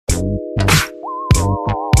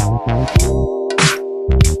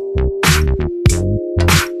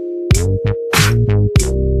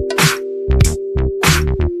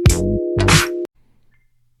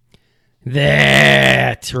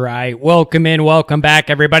That's right. Welcome back,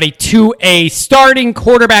 everybody, to a starting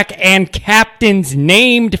quarterback and captains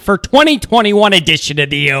named for 2021 edition of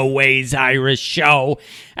the Always Irish Show.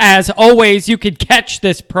 As always, you could catch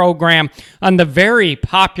this program on the very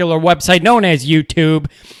popular website known as YouTube.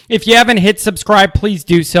 If you haven't hit subscribe, please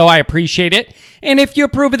do so. I appreciate it. And if you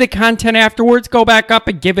approve of the content afterwards, go back up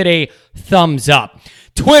and give it a thumbs up.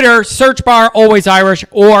 Twitter, search bar, Always Irish,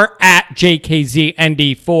 or at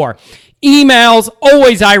JKZND4. Emails,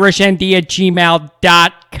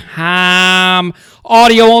 alwaysirishnD@gmail.com.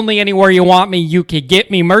 Audio only anywhere you want me. You could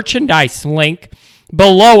get me merchandise link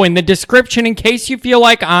below in the description in case you feel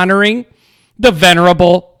like honoring the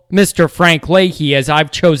venerable Mr. Frank Leahy, as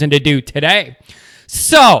I've chosen to do today.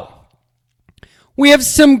 So, we have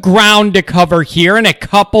some ground to cover here and a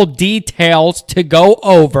couple details to go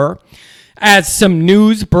over as some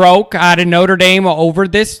news broke out of Notre Dame over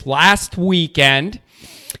this last weekend.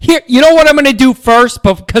 Here, you know what I'm going to do first,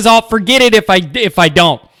 because I'll forget it if I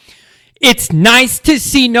don't. It's nice to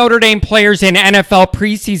see Notre Dame players in NFL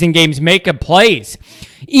preseason games making plays.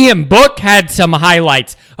 Ian Book had some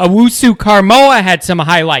highlights. Owusu Carmoa had some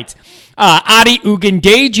highlights. Adi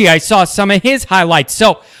Ugundeji, I saw some of his highlights.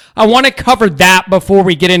 So I want to cover that before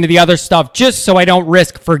we get into the other stuff, just so I don't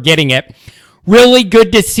risk forgetting it. Really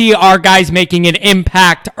good to see our guys making an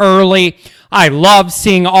impact early. I love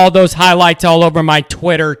seeing all those highlights all over my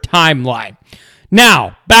Twitter timeline.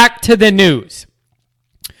 Now, back to the news.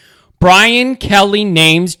 Brian Kelly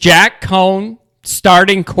names Jack Coan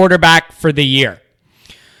starting quarterback for the year.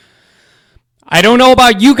 I don't know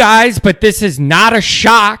about you guys, but this is not a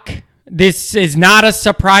shock. This is not a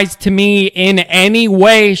surprise to me in any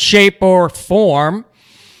way, shape, or form.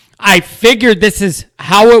 I figured this is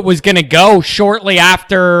how it was going to go shortly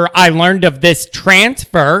after I learned of this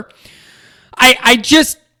transfer. I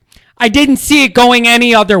didn't see it going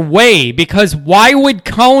any other way, because why would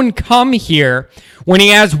Coan come here when he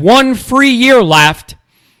has one free year left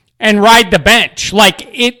and ride the bench?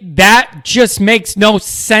 That just makes no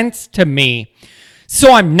sense to me.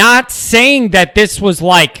 So I'm not saying that this was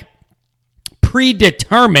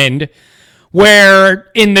predetermined,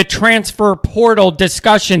 where in the transfer portal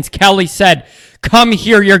discussions, Kelly said, come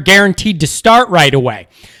here, you're guaranteed to start right away.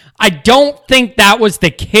 I don't think that was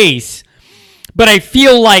the case. But I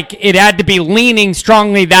feel like it had to be leaning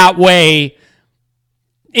strongly that way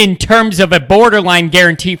in terms of a borderline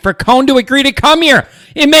guarantee for Coan to agree to come here.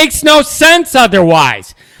 It makes no sense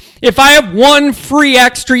otherwise. If I have one free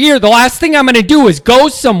extra year, the last thing I'm going to do is go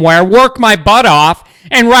somewhere, work my butt off,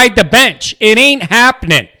 and ride the bench. It ain't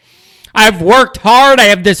happening. I've worked hard. I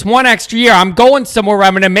have this one extra year. I'm going somewhere where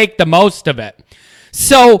I'm going to make the most of it.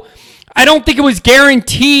 So I don't think it was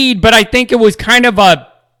guaranteed, but I think it was kind of a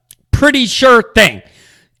pretty sure thing.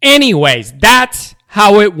 Anyways, that's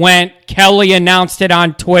how it went. Kelly announced it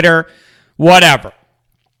on Twitter, whatever.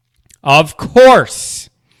 Of course,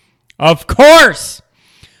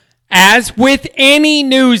 as with any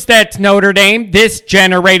news that's Notre Dame, this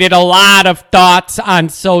generated a lot of thoughts on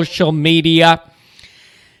social media.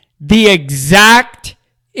 The exact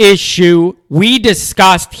issue we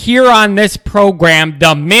discussed here on this program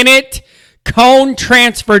the minute Coan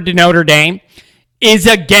transferred to Notre Dame is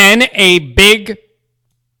again a big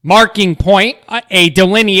marking point, a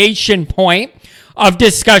delineation point of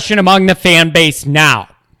discussion among the fan base now.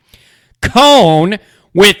 Coan,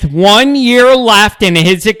 with 1 year left in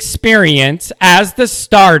his experience as the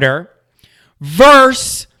starter,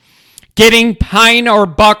 versus getting Pine or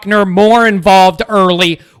Buckner more involved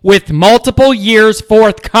early with multiple years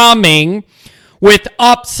forthcoming with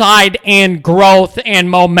upside and growth and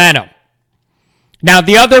momentum. Now,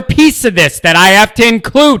 the other piece of this that I have to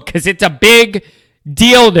include, because it's a big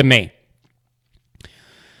deal to me,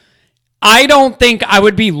 I don't think I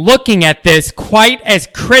would be looking at this quite as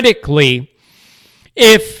critically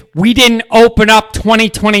if we didn't open up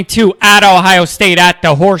 2022 at Ohio State at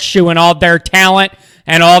the Horseshoe and all their talent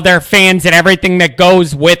and all their fans and everything that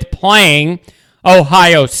goes with playing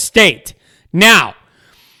Ohio State. Now,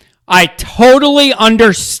 I totally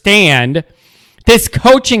understand this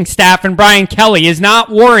coaching staff and Brian Kelly is not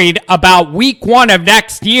worried about week one of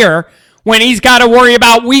next year when he's got to worry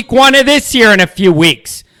about week one of this year in a few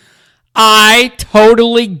weeks. I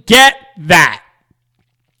totally get that.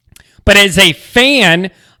 But as a fan,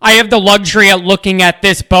 I have the luxury of looking at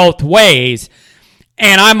this both ways.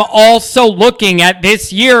 And I'm also looking at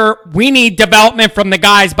this year, we need development from the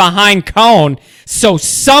guys behind Coan. So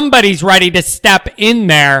somebody's ready to step in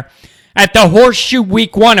there at the Horseshoe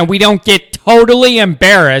week 1 and we don't get totally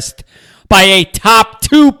embarrassed by a top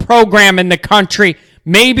 2 program in the country,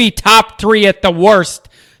 maybe top 3 at the worst,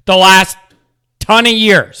 the last ton of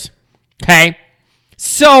years. Okay?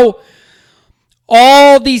 So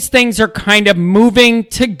all these things are kind of moving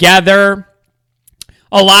together.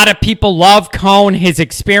 A lot of people love Coan, his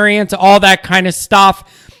experience, all that kind of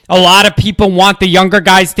stuff. A lot of people want the younger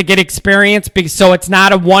guys to get experience so it's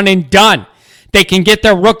not a one and done. They can get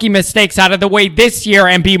their rookie mistakes out of the way this year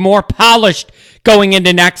and be more polished going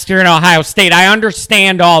into next year in Ohio State. I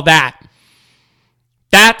understand all that.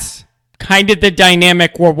 That's kind of the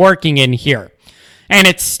dynamic we're working in here. And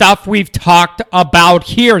it's stuff we've talked about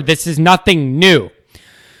here. This is nothing new.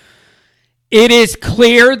 It is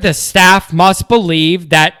clear the staff must believe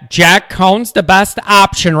that Jack Coan's the best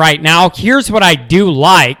option right now. Here's what I do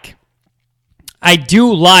like. I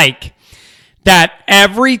do like that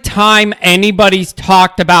every time anybody's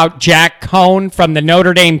talked about Jack Coan from the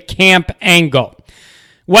Notre Dame camp angle,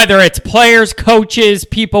 whether it's players, coaches,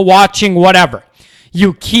 people watching, whatever,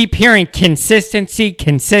 you keep hearing consistency,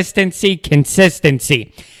 consistency,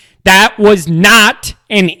 consistency. That was not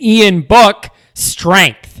an Ian Book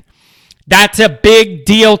strength. That's a big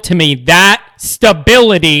deal to me. That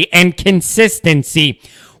stability and consistency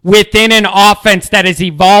within an offense that is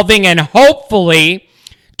evolving and hopefully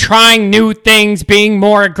trying new things, being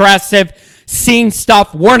more aggressive, seeing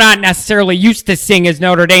stuff we're not necessarily used to seeing as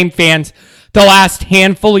Notre Dame fans the last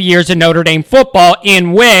handful of years of Notre Dame football,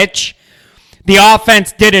 in which the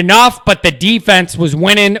offense did enough, but the defense was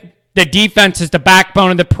winning. The defense is the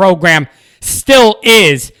backbone of the program, still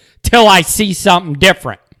is, till I see something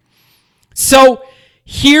different. So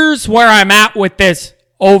here's where I'm at with this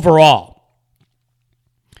overall.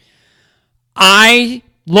 I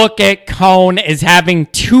look at Coan as having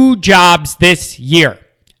 2 jobs this year.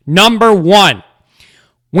 Number 1,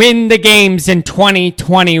 win the games in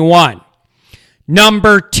 2021.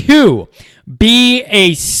 Number 2, be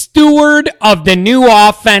a steward of the new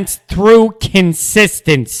offense through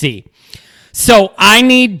consistency. So I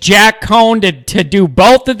need Jack Coan to do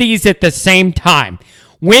both of these at the same time.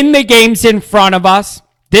 Win the games in front of us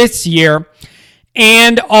this year,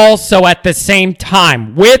 and also at the same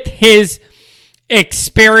time, with his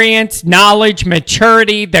experience, knowledge,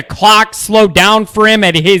 maturity, the clock slowed down for him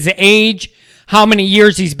at his age, how many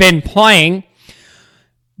years he's been playing,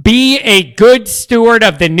 be a good steward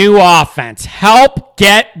of the new offense. Help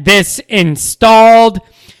get this installed,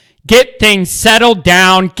 get things settled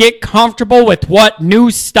down, get comfortable with what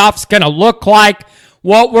new stuff's going to look like,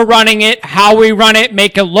 what we're running it, how we run it,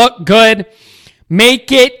 make it look good,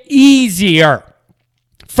 make it easier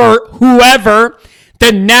for whoever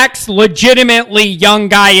the next legitimately young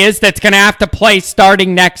guy is that's going to have to play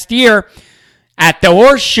starting next year at the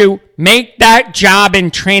Horseshoe. Make that job in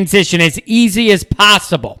transition as easy as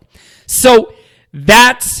possible. So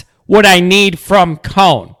that's what I need from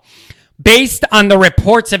Coan. Based on the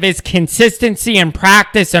reports of his consistency in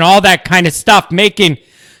practice and all that kind of stuff, making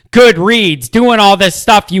good reads, doing all this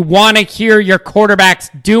stuff you want to hear your quarterbacks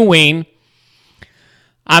doing,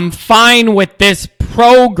 I'm fine with this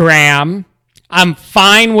program. I'm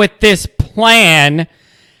fine with this plan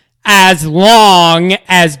as long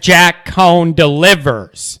as Jack Coan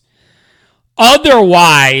delivers.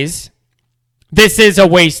 Otherwise, this is a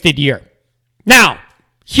wasted year. Now,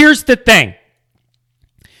 here's the thing.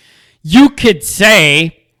 You could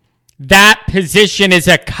say that position is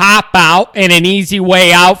a cop-out and an easy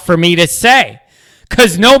way out for me to say,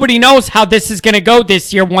 because nobody knows how this is going to go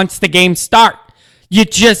this year once the games start. You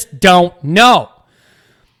just don't know.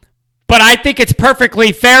 But I think it's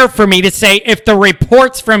perfectly fair for me to say if the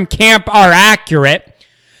reports from camp are accurate,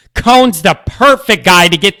 Coan's the perfect guy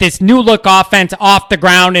to get this new look offense off the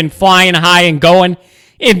ground and flying high and going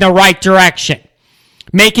in the right direction,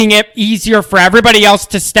 making it easier for everybody else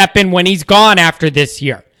to step in when he's gone after this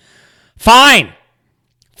year. Fine.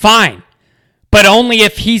 But only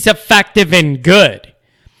if he's effective and good.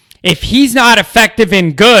 If he's not effective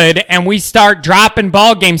and good and we start dropping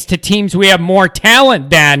ball games to teams we have more talent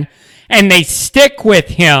than and they stick with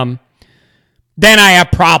him, then I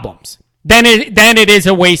have problems. Then it is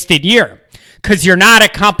a wasted year because you're not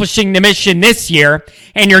accomplishing the mission this year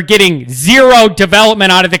and you're getting zero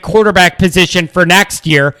development out of the quarterback position for next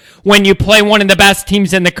year when you play one of the best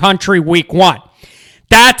teams in the country week 1.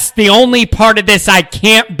 That's the only part of this I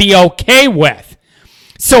can't be okay with.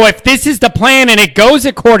 So if this is the plan and it goes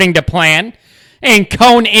according to plan and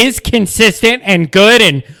Coan is consistent and good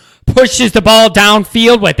and pushes the ball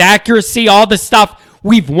downfield with accuracy, all the stuff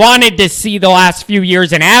we've wanted to see the last few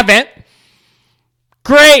years and haven't,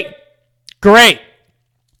 great.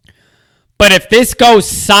 But if this goes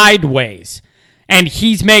sideways and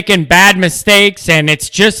he's making bad mistakes and it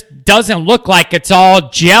just doesn't look like it's all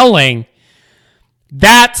gelling,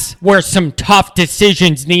 that's where some tough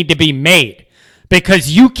decisions need to be made. Because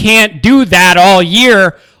you can't do that all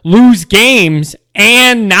year, lose games,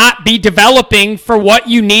 and not be developing for what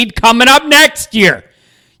you need coming up next year.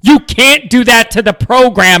 You can't do that to the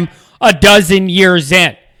program a dozen years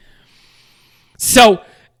in. So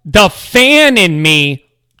the fan in me,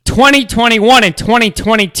 2021 and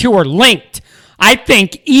 2022 are linked. I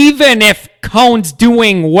think even if Cone's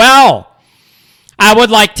doing well, I would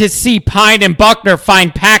like to see Pine and Buckner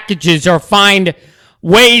find packages or find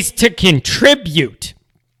ways to contribute.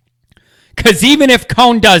 Because even if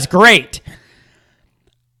Cone does great,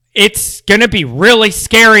 it's going to be really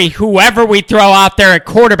scary whoever we throw out there at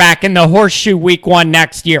quarterback in the horseshoe week 1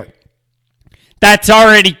 next year. That's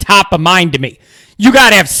already top of mind to me. You got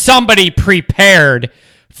to have somebody prepared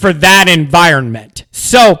for that environment.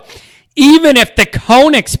 So even if the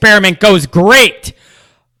Cone experiment goes great,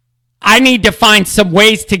 I need to find some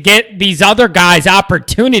ways to get these other guys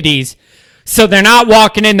opportunities so they're not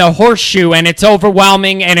walking in the horseshoe and it's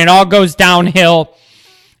overwhelming and it all goes downhill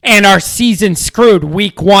and our season's screwed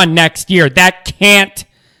week 1 next year. That can't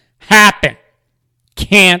happen.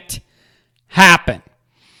 Can't happen.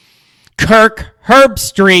 Kirk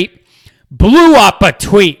Herbstreit blew up a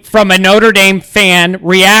tweet from a Notre Dame fan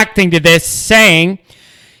reacting to this saying,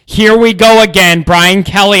 "Here we go again, Brian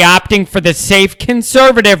Kelly opting for the safe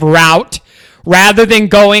conservative route rather than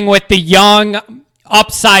going with the young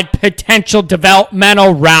upside potential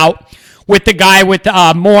developmental route with the guy with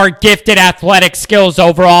more gifted athletic skills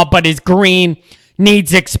overall, but is green,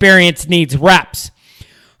 needs experience, needs reps."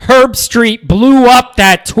 Herbstreit blew up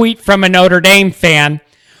that tweet from a Notre Dame fan,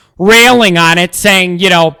 railing on it, saying,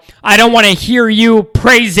 I don't want to hear you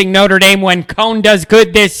praising Notre Dame when Cone does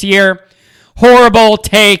good this year. Horrible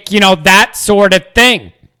take, that sort of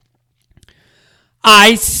thing.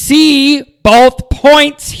 I see both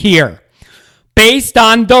points here. Based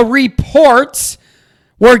on the reports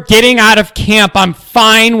we're getting out of camp, I'm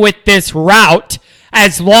fine with this route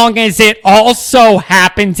as long as it also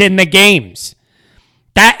happens in the games.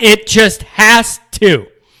 That it just has to.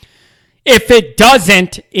 If it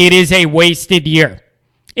doesn't, it is a wasted year.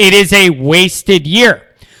 It is a wasted year.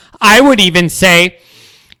 I would even say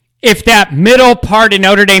if that middle part of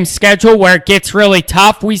Notre Dame's schedule where it gets really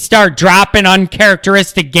tough, we start dropping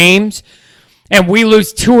uncharacteristic games and we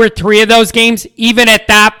lose 2 or 3 of those games, even at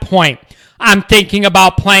that point, I'm thinking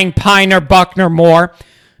about playing Pine or Buckner more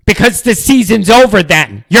because the season's over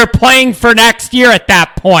then. You're playing for next year at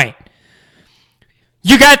that point.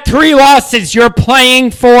 You got 3 losses. You're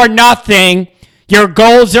playing for nothing. Your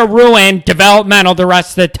goals are ruined, developmental the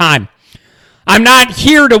rest of the time. I'm not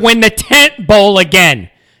here to win the Tent Bowl again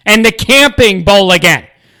and the Camping Bowl again.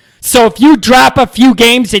 So if you drop a few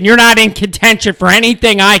games and you're not in contention for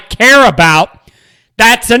anything I care about,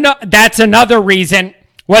 that's another reason,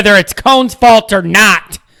 whether it's Cone's fault or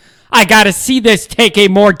not, I got to see this take a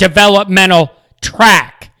more developmental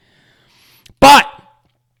track. But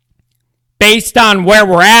based on where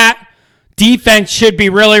we're at, defense should be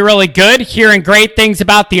really, really good. Hearing great things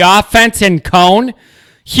about the offense and Cone.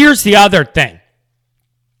 Here's the other thing.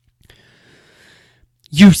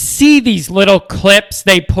 You see these little clips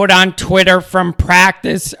they put on Twitter from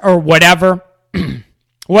practice or whatever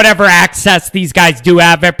access these guys do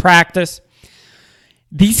have at practice.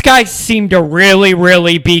 These guys seem to really,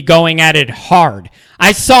 really be going at it hard.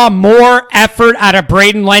 I saw more effort out of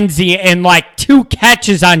Braden Lenzy in like 2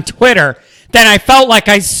 catches on Twitter than I felt like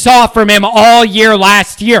I saw from him all year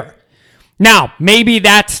last year. Now, maybe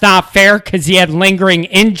that's not fair because he had lingering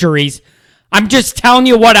injuries. I'm just telling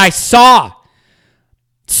you what I saw.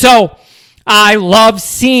 So I love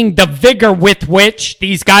seeing the vigor with which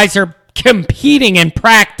these guys are competing in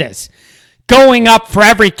practice, going up for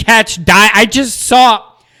every catch. I just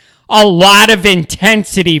saw a lot of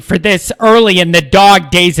intensity for this early in the dog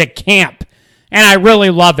days at camp, and I really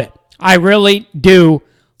love it. I really do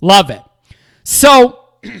love it. So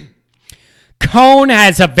Cone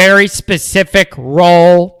has a very specific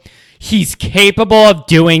role. He's capable of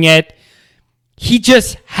doing it. He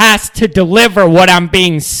just has to deliver what I'm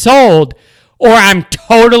being sold, or I'm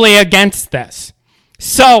totally against this.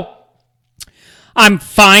 So I'm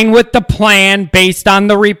fine with the plan based on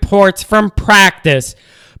the reports from practice,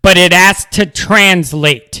 but it has to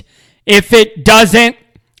translate. If it doesn't,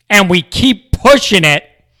 and we keep pushing it,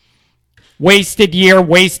 wasted year,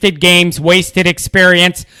 wasted games, wasted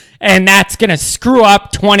experience, and that's going to screw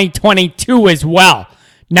up 2022 as well,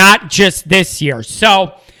 not just this year.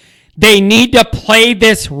 So they need to play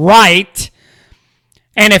this right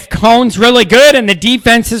And if Cone's really good and the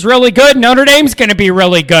defense is really good, Notre Dame's going to be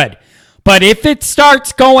really good. But if it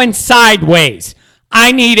starts going sideways,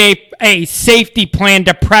 I need a safety plan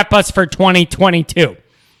to prep us for 2022.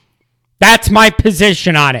 That's my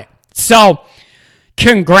position on it. So,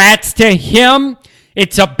 congrats to him.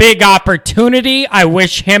 It's a big opportunity. I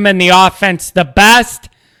wish him and the offense the best.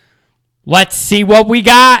 Let's see what we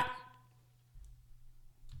got.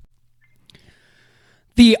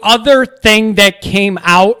 The other thing that came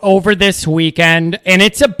out over this weekend, and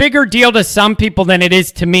it's a bigger deal to some people than it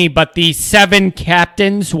is to me, but the 7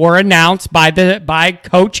 captains were announced by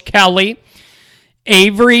Coach Kelly.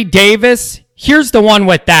 Avery Davis, here's the one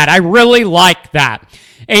with that. I really like that.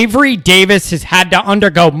 Avery Davis has had to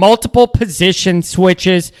undergo multiple position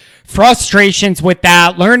switches, frustrations with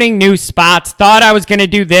that, learning new spots, thought I was going to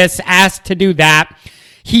do this, asked to do that.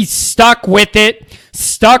 He's stuck with it,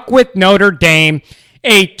 stuck with Notre Dame.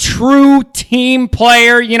 A true team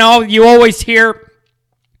player. You know, you always hear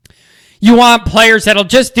you want players that'll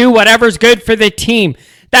just do whatever's good for the team.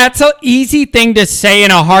 That's an easy thing to say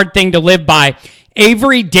and a hard thing to live by.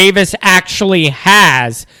 Avery Davis actually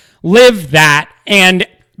has lived that, and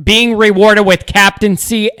being rewarded with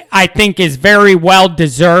captaincy, I think, is very well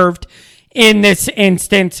deserved in this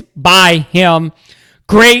instance by him.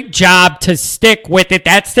 Great job to stick with it.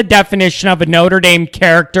 That's the definition of a Notre Dame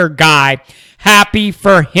character guy. Happy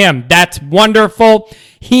for him. That's wonderful.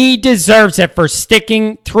 He deserves it for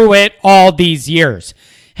sticking through it all these years.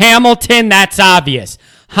 Hamilton, that's obvious.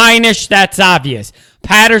 Heinisch, that's obvious.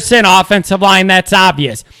 Patterson, offensive line, that's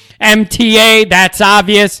obvious. MTA, that's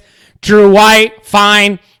obvious. Drew White,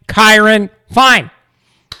 fine. Kyron, fine.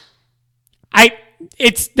 I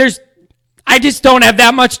just don't have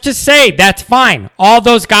that much to say. That's fine. All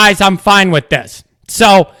those guys, I'm fine with this.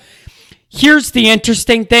 So here's the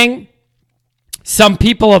interesting thing. Some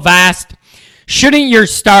people have asked, shouldn't your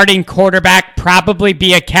starting quarterback probably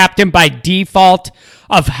be a captain by default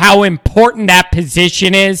of how important that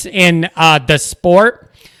position is in the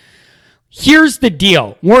sport? Here's the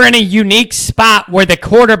deal. We're in a unique spot where the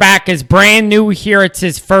quarterback is brand new here. It's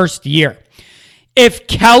his first year.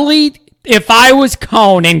 If I was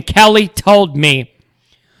Cone and Kelly told me,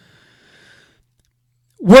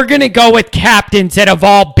 we're going to go with captains that have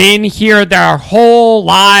all been here their whole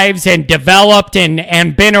lives and developed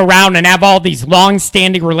and been around and have all these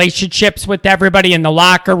long-standing relationships with everybody in the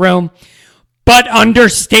locker room, but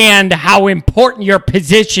understand how important your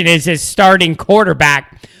position is as starting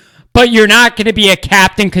quarterback. But you're not going to be a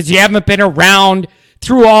captain because you haven't been around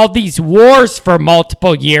through all these wars for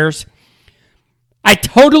multiple years. I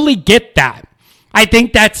totally get that. I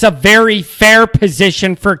think that's a very fair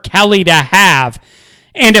position for Kelly to have.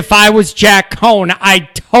 And if I was Jack Cohn, I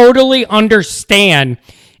totally understand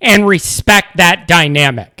and respect that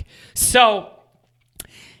dynamic. So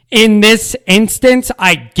in this instance,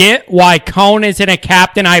 I get why Cohn isn't a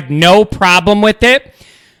captain. I have no problem with it.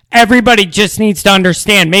 Everybody just needs to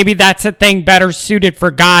understand. Maybe that's a thing better suited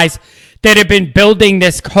for guys that have been building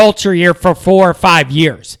this culture here for 4 or 5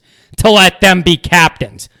 years to let them be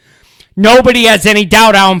captains. Nobody has any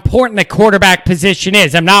doubt how important the quarterback position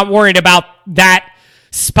is. I'm not worried about that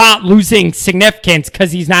spot losing significance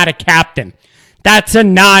because he's not a captain. That's a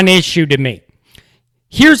non-issue to me.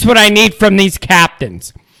 Here's what I need from these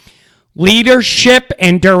captains. Leadership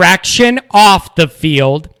and direction off the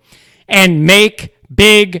field and make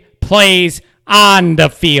big plays on the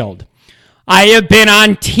field. I have been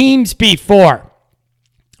on teams before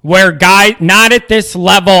where guys, not at this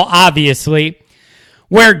level obviously,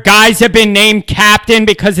 where guys have been named captain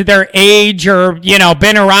because of their age or,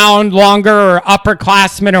 been around longer or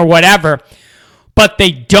upperclassmen or whatever, but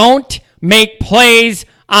they don't make plays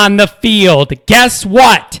on the field. Guess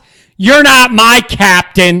what? You're not my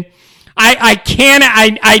captain.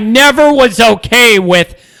 I never was okay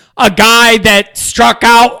with a guy that struck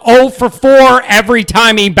out 0 for 4 every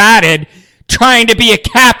time he batted trying to be a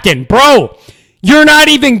captain. Bro, you're not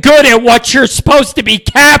even good at what you're supposed to be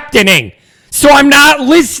captaining. So I'm not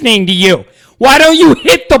listening to you. Why don't you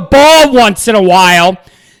hit the ball once in a while?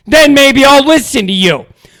 Then maybe I'll listen to you.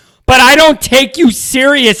 But I don't take you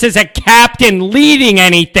serious as a captain leading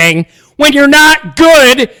anything when you're not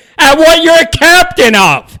good at what you're a captain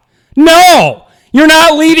of. No, you're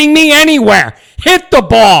not leading me anywhere. Hit the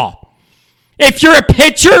ball. If you're a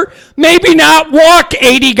pitcher, maybe not walk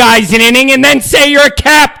 80 guys an inning and then say you're a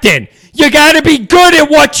captain. You got to be good at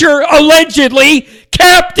what you're allegedly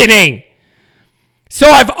captaining. So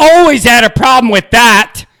I've always had a problem with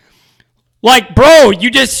that. Like, bro, you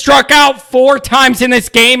just struck out 4 times in this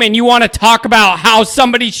game and you want to talk about how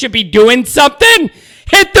somebody should be doing something?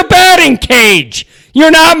 Hit the batting cage. You're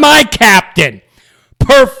not my captain.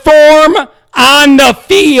 Perform on the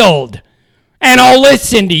field, and I'll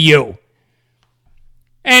listen to you.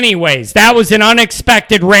 Anyways, that was an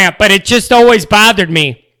unexpected rant, but it just always bothered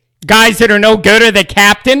me. Guys that are no good are the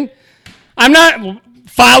captain. I'm not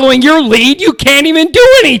following your lead. You can't even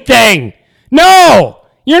do anything. No,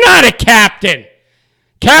 you're not a captain.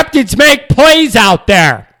 Captains make plays out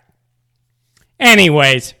there.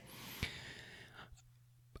 Anyways,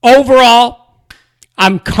 overall,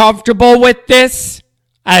 I'm comfortable with this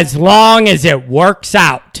as long as it works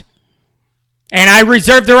out. And I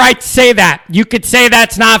reserve the right to say that. You could say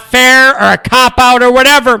that's not fair or a cop-out or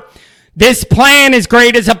whatever. This plan is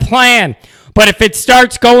great as a plan. But if it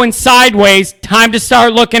starts going sideways, time to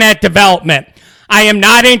start looking at development. I am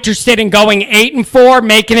not interested in going 8-4,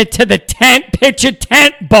 making it to the pitch a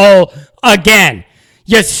tent bowl again.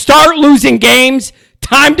 You start losing games,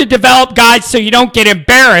 time to develop guys so you don't get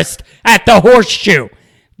embarrassed at the horseshoe.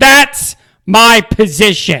 That's my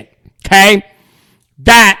position, okay?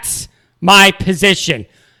 That's my position.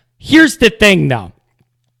 Here's the thing, though.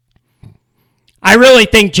 I really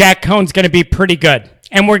think Jack Cohn's going to be pretty good,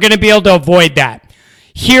 and we're going to be able to avoid that.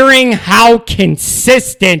 Hearing how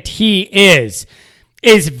consistent he is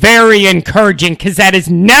very encouraging, because that is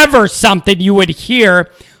never something you would hear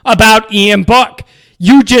about Ian Book.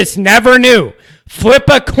 You just never knew. Flip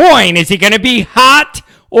a coin. Is he going to be hot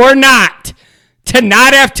or not? To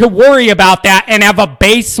not have to worry about that and have a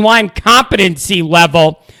baseline competency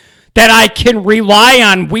level that I can rely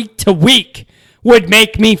on week to week would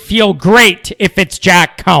make me feel great if it's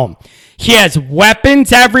Jack Cohn. He has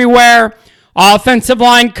weapons everywhere. Offensive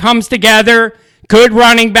line comes together. Good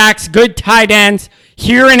running backs, good tight ends.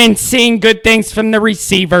 Hearing and seeing good things from the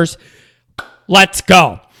receivers. Let's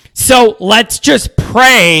go. So let's just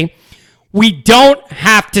pray we don't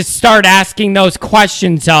have to start asking those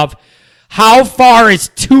questions of how far is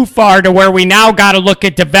too far to where we now got to look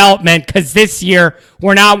at development because this year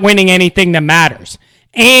we're not winning anything that matters.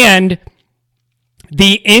 And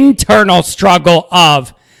the internal struggle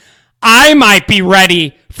of I might be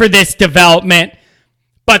ready for this development,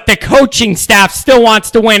 but the coaching staff still wants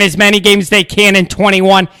to win as many games they can in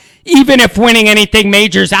 21, even if winning anything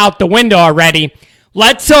major is out the window already.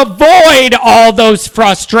 Let's avoid all those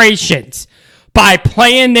frustrations by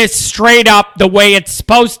playing this straight up the way it's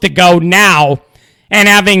supposed to go now and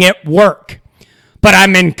having it work. But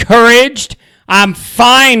I'm encouraged. I'm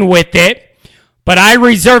fine with it. But I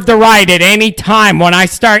reserve the right at any time when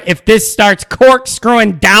if this starts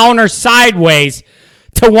corkscrewing down or sideways,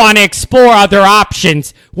 to want to explore other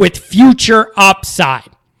options with future upside.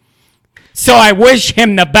 So I wish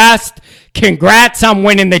him the best. Congrats on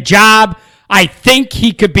winning the job. I think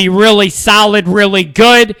he could be really solid, really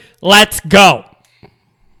good. Let's go.